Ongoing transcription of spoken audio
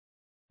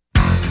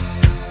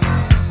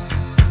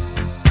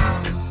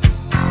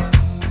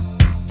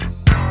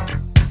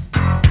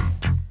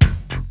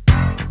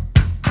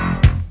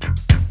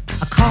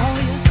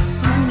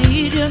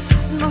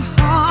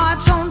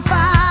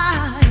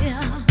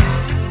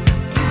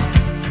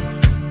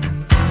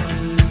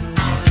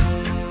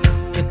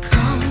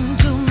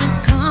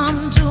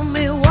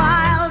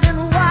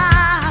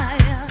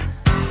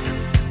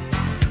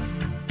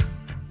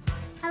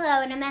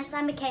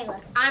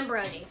Kayla. I'm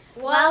Brody.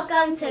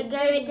 Welcome to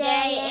Good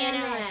Day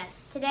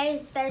NMS. Today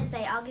is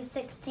Thursday, August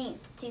 16th,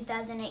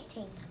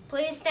 2018.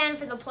 Please stand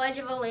for the Pledge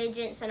of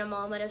Allegiance and a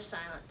moment of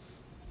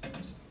silence.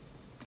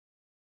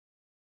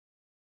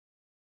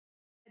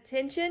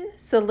 Attention,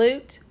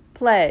 salute,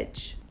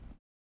 pledge.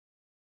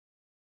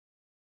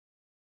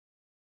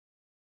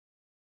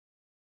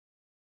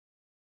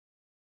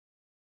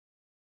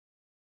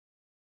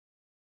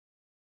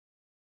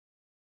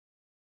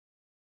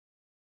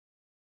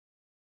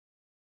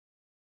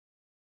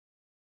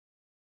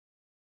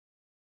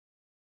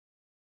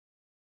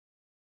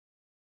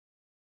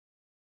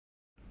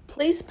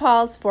 Please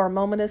pause for a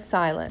moment of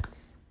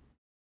silence.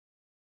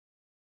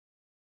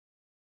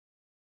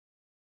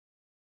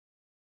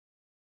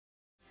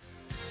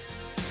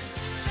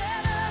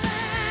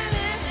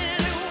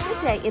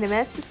 Good day,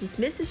 NMS. This is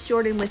Mrs.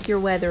 Jordan with your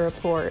weather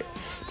report.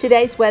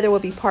 Today's weather will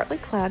be partly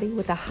cloudy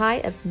with a high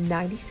of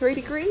 93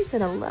 degrees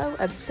and a low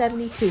of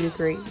 72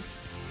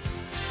 degrees.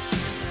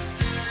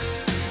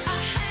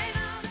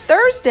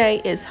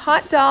 Thursday is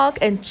hot dog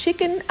and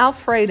chicken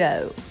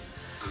Alfredo.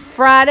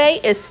 Friday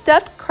is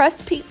stuffed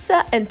crust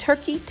pizza and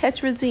turkey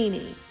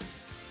tetrazzini.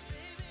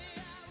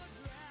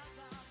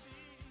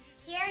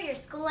 Here are your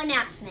school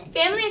announcements.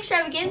 Family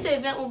Extravaganza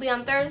event will be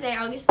on Thursday,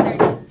 August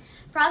 30th.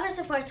 Progress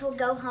reports will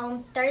go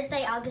home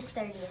Thursday, August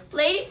 30th.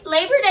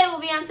 Labor Day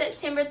will be on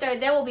September 3rd.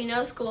 There will be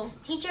no school.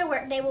 Teacher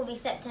Work Day will be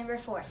September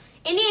 4th.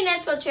 Indian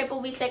Net Field Trip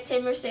will be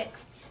September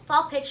 6th.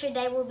 Fall Picture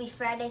Day will be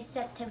Friday,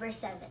 September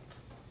 7th.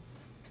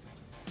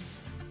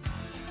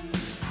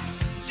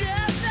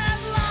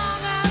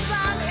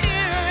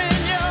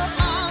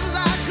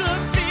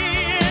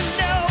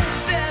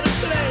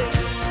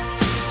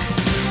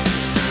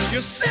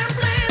 You're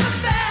simply the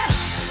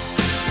best,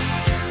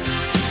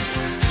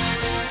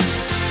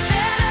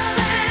 better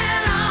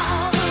than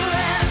all the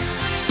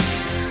rest,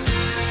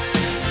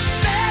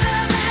 better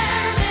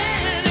than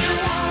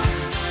anyone.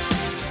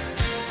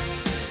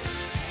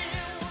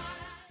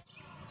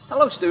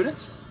 Hello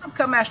students, I'm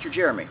Cub Master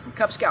Jeremy from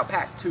Cub Scout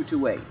Pack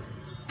 228.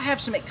 I have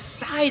some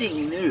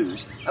exciting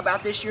news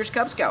about this year's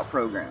Cub Scout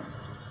program.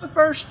 But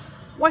first,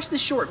 watch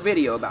this short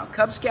video about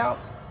Cub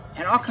Scouts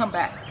and I'll come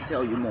back to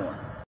tell you more.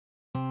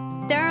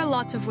 There are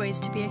lots of ways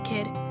to be a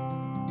kid.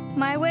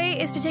 My way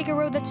is to take a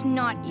road that's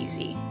not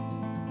easy.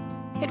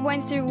 It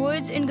winds through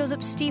woods and goes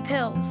up steep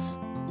hills.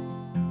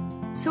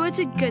 So it's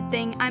a good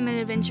thing I'm an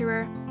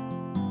adventurer.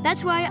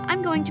 That's why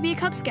I'm going to be a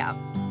Cub Scout,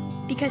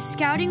 because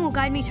scouting will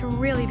guide me to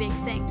really big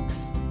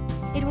things.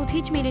 It will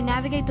teach me to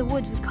navigate the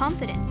woods with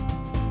confidence,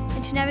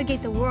 and to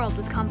navigate the world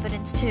with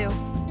confidence too.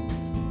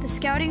 The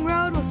scouting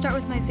road will start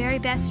with my very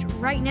best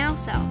right now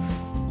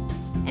self,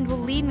 and will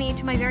lead me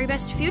to my very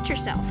best future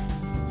self.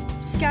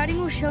 Scouting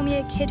will show me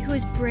a kid who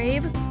is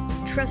brave,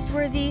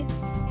 trustworthy,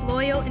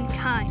 loyal, and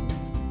kind.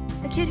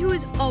 A kid who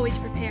is always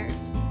prepared.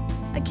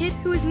 A kid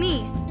who is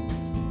me.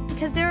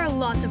 Because there are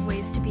lots of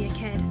ways to be a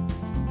kid.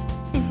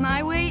 And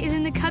my way is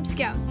in the Cub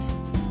Scouts.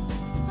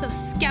 So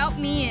scout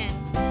me in.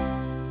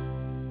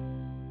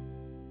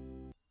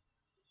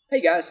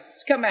 Hey guys,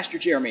 it's Cub Master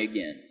Jeremy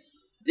again.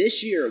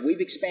 This year we've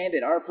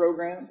expanded our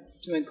program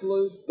to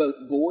include both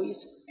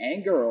boys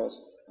and girls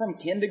from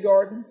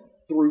kindergarten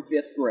through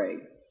 5th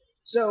grade.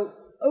 So,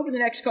 over the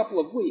next couple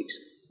of weeks,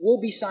 we'll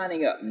be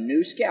signing up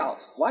new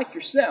scouts like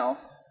yourself,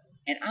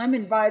 and I'm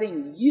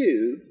inviting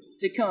you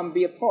to come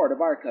be a part of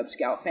our Cub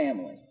Scout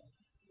family.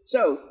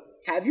 So,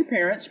 have your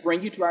parents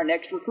bring you to our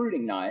next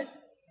recruiting night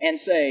and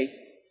say,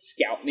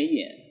 "Scout me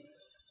in."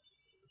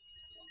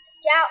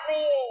 Scout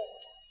me in.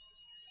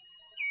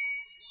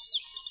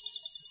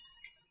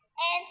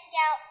 And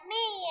scout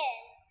me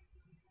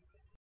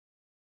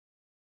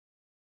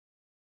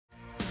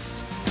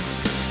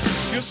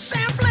in. You're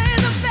simply